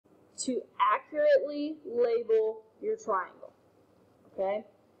to accurately label your triangle. Okay?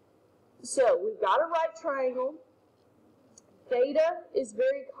 So we've got a right triangle. Theta is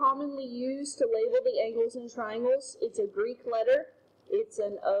very commonly used to label the angles in triangles. It's a Greek letter. It's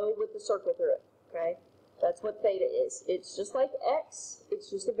an O with a circle through it. Okay? That's what theta is. It's just like x, it's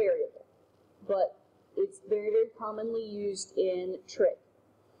just a variable. But it's very, very commonly used in trig.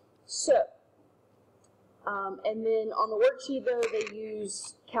 So, and then on the worksheet though, they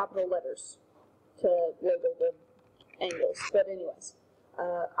use capital letters to label the angles. But anyways,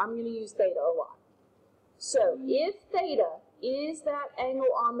 I'm going to use theta a lot. So, if theta is that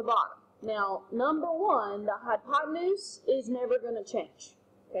angle on the bottom, now, number one, the hypotenuse is never going to change.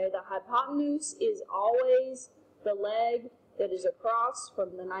 Okay, the hypotenuse is always the leg that is across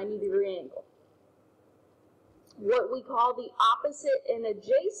from the 90-degree angle. What we call the opposite and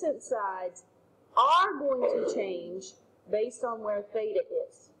adjacent sides are going to change based on where theta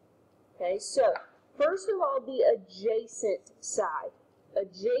is. Okay, so first of all, the adjacent side.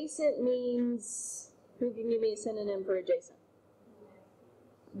 Adjacent means, who can give me a synonym for adjacent?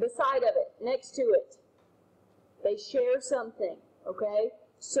 Beside of it, next to it. They share something, okay?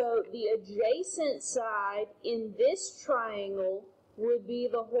 So the adjacent side in this triangle would be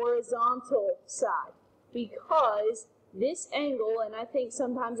the horizontal side, because this angle, and I think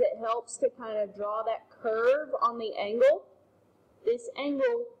sometimes it helps to kind of draw that curve on the angle, this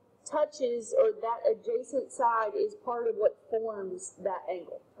angle touches, or that adjacent side is part of what forms that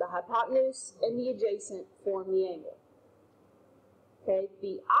angle. The hypotenuse and the adjacent form the angle. Okay,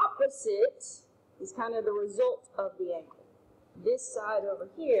 the opposite is kind of the result of the angle. This side over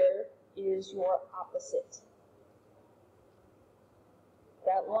here is your opposite.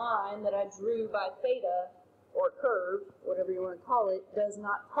 That line that I drew by theta, or curve, whatever you want to call it, does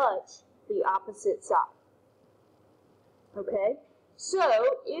not touch the opposite side. Okay, so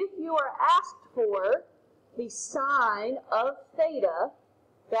if you are asked for the sine of theta,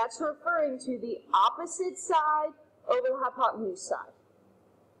 that's referring to the opposite side over the hypotenuse side.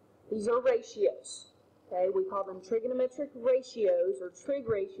 These are ratios. Okay, we call them trigonometric ratios or trig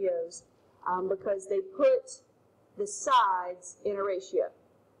ratios because they put the sides in a ratio.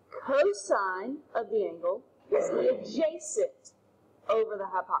 Cosine of the angle is the adjacent over the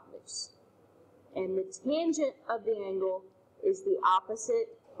hypotenuse. And the tangent of the angle is the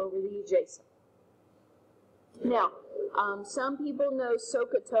opposite over the adjacent. Now, some people know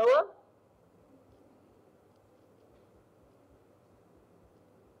SOHCAHTOA.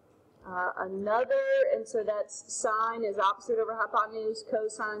 And so that's sine is opposite over hypotenuse,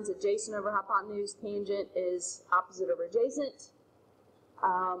 cosine is adjacent over hypotenuse, tangent is opposite over adjacent.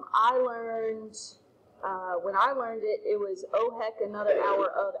 I learned, when I learned it, it was, oh heck, another hour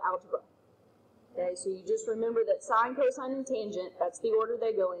of algebra. Okay, so you just remember that sine, cosine, and tangent, that's the order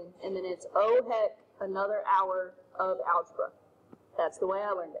they go in, and then it's, oh heck, another hour of algebra. That's the way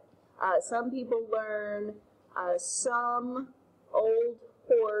I learned it. Some people learn some old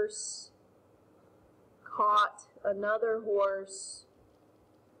horse caught another horse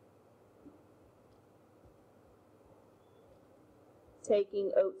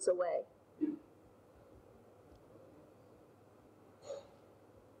taking oats away.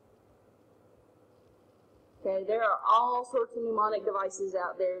 Okay, there are all sorts of mnemonic devices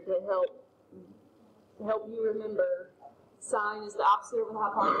out there to help you remember. Sine is the opposite over the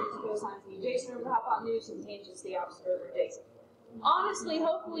hypotenuse, cosine is the adjacent over the hypotenuse, and tangent is the opposite over adjacent. Honestly,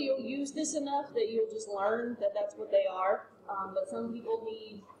 hopefully you'll use this enough that you'll just learn that that's what they are. But some people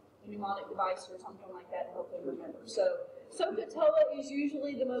need a mnemonic device or something like that to help them remember. So SOHCAHTOA is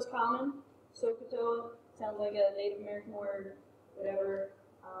usually the most common. SOHCAHTOA sounds like a Native American word, whatever,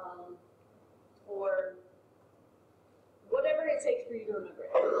 or whatever it takes for you to remember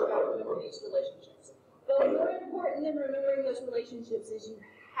it. You've got to remember these relationships. But more important than remembering those relationships is you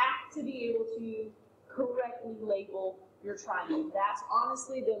have to be able to correctly label your triangle. That's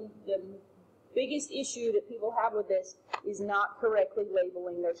honestly the biggest issue that people have with this, is not correctly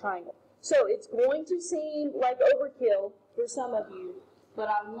labeling their triangle. So it's going to seem like overkill for some of you, but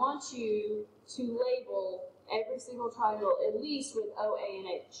I want you to label every single triangle at least with O, A, and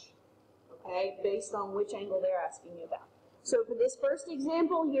H, okay, based on which angle they're asking you about. So for this first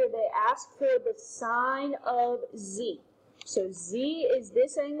example here, they ask for the sine of Z. So Z is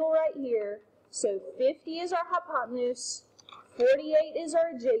this angle right here. So 50 is our hypotenuse, 48 is our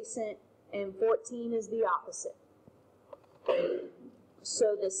adjacent, and 14 is the opposite.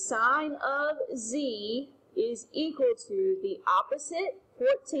 So the sine of Z is equal to the opposite,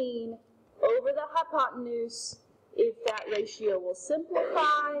 14, over the hypotenuse. If that ratio will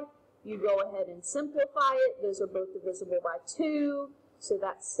simplify, you go ahead and simplify it. Those are both divisible by 2. so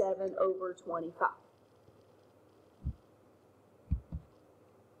that's 7 over 25.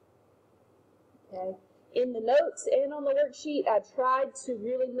 Okay. In the notes and on the worksheet, I tried to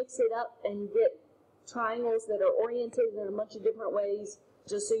really mix it up and get triangles that are oriented in a bunch of different ways,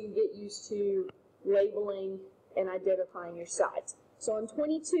 just so you get used to labeling and identifying your sides. So on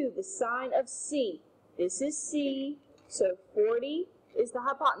 22, the sine of C, this is C, so 40 is the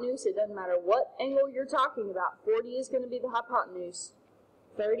hypotenuse. It doesn't matter what angle you're talking about, 40 is going to be the hypotenuse.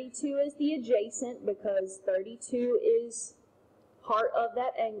 32 is the adjacent because 32 is part of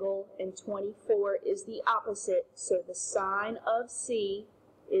that angle, and 24 is the opposite. So the sine of C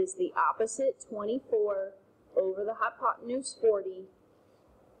is the opposite 24 over the hypotenuse 40.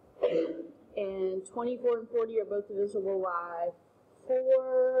 And 24 and 40 are both divisible by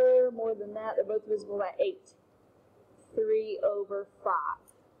 4. More than that, they're both divisible by 8. 3 over 5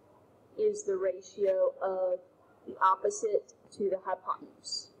 is the ratio of the opposite to the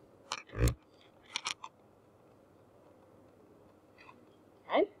hypotenuse.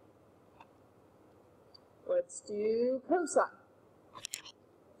 Okay? Let's do cosine.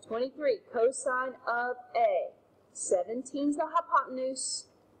 23, cosine of A. 17 is the hypotenuse,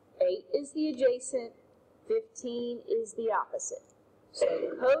 8 is the adjacent, 15 is the opposite. So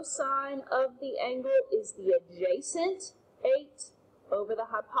the cosine of the angle is the adjacent, 8, over the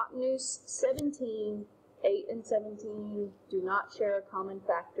hypotenuse, 17. 8 and 17 do not share a common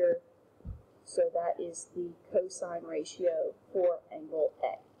factor, so that is the cosine ratio for angle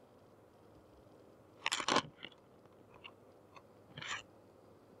A.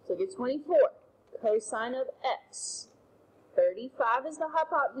 So get 24, cosine of X. 35 is the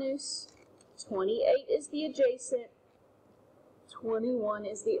hypotenuse, 28 is the adjacent, 21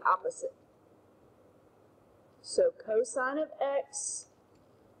 is the opposite. So cosine of X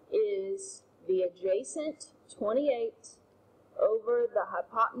is the adjacent, 28, over the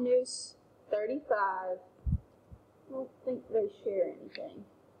hypotenuse, 35. I don't think they share anything.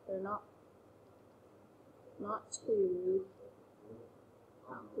 They're not 2,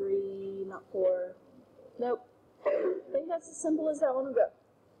 not 3, not 4. Nope. I think that's as simple as that one will go.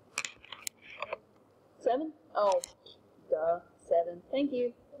 7? Oh, duh, 7. Thank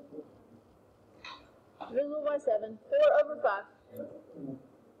you. Divisible by 7. 4 over 5.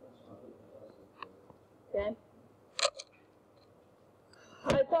 Okay.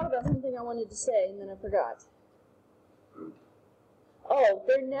 I thought about something I wanted to say and then I forgot. Oh,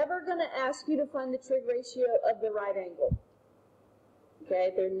 they're never going to ask you to find the trig ratio of the right angle.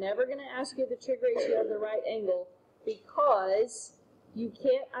 Okay, they're never going to ask you the trig ratio of the right angle because you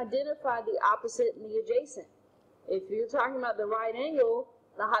can't identify the opposite and the adjacent. If you're talking about the right angle,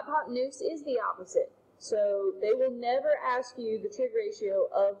 the hypotenuse is the opposite. So they will never ask you the trig ratio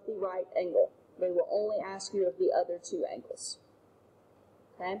of the right angle. They will only ask you of the other two angles.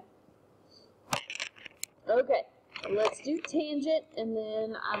 Okay? Okay, let's do tangent, and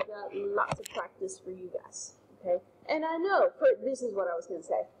then I've got lots of practice for you guys. Okay? And I know, this is what I was going to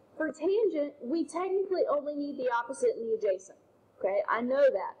say. For tangent, we technically only need the opposite and the adjacent. Okay? I know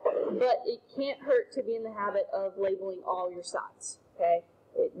that. But it can't hurt to be in the habit of labeling all your sides. Okay?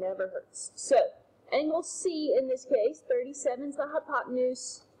 It never hurts. So, angle C in this case, 37 is the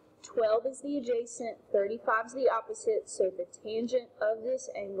hypotenuse, 12 is the adjacent, 35 is the opposite, so the tangent of this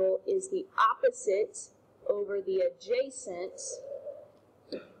angle is the opposite over the adjacent.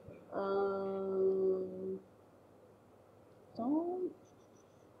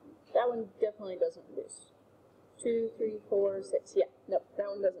 That one definitely doesn't reduce. 2, 3, 4, 6, yeah, no, that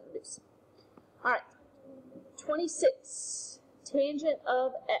one doesn't reduce. Alright, 26, tangent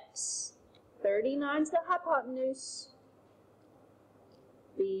of X. 39 is the hypotenuse.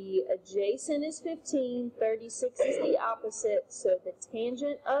 The adjacent is 15, 36 is the opposite, so the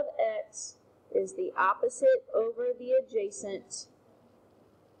tangent of X is the opposite over the adjacent.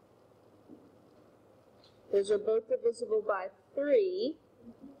 Those are both divisible by 3,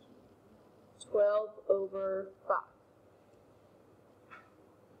 12 over 5.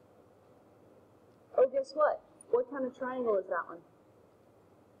 Oh, guess what? What kind of triangle is that one?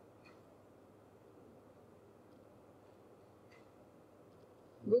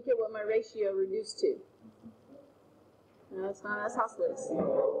 Look at what my ratio reduced to. No, it's not as houseless.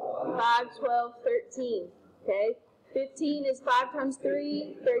 5, 12, 13. Okay? 15 is 5 times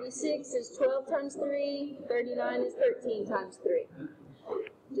 3. 36 is 12 times 3. 39 is 13 times 3.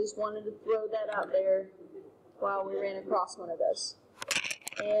 Just wanted to throw that out there while we ran across one of those.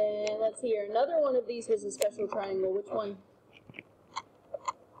 And let's see here. Another one of these was a special triangle. Which one?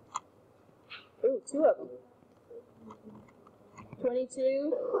 Ooh, 2 of them.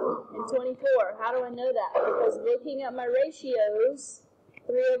 22 and 24. How do I know that? Because looking at my ratios,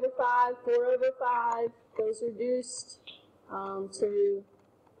 3 over 5, 4 over 5, those reduced to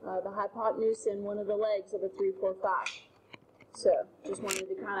the hypotenuse and one of the legs of a 3, 4, 5. So, just wanted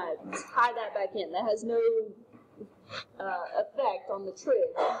to kind of tie that back in. That has no effect on the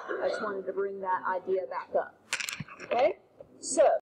trig. I just wanted to bring that idea back up. Okay? So,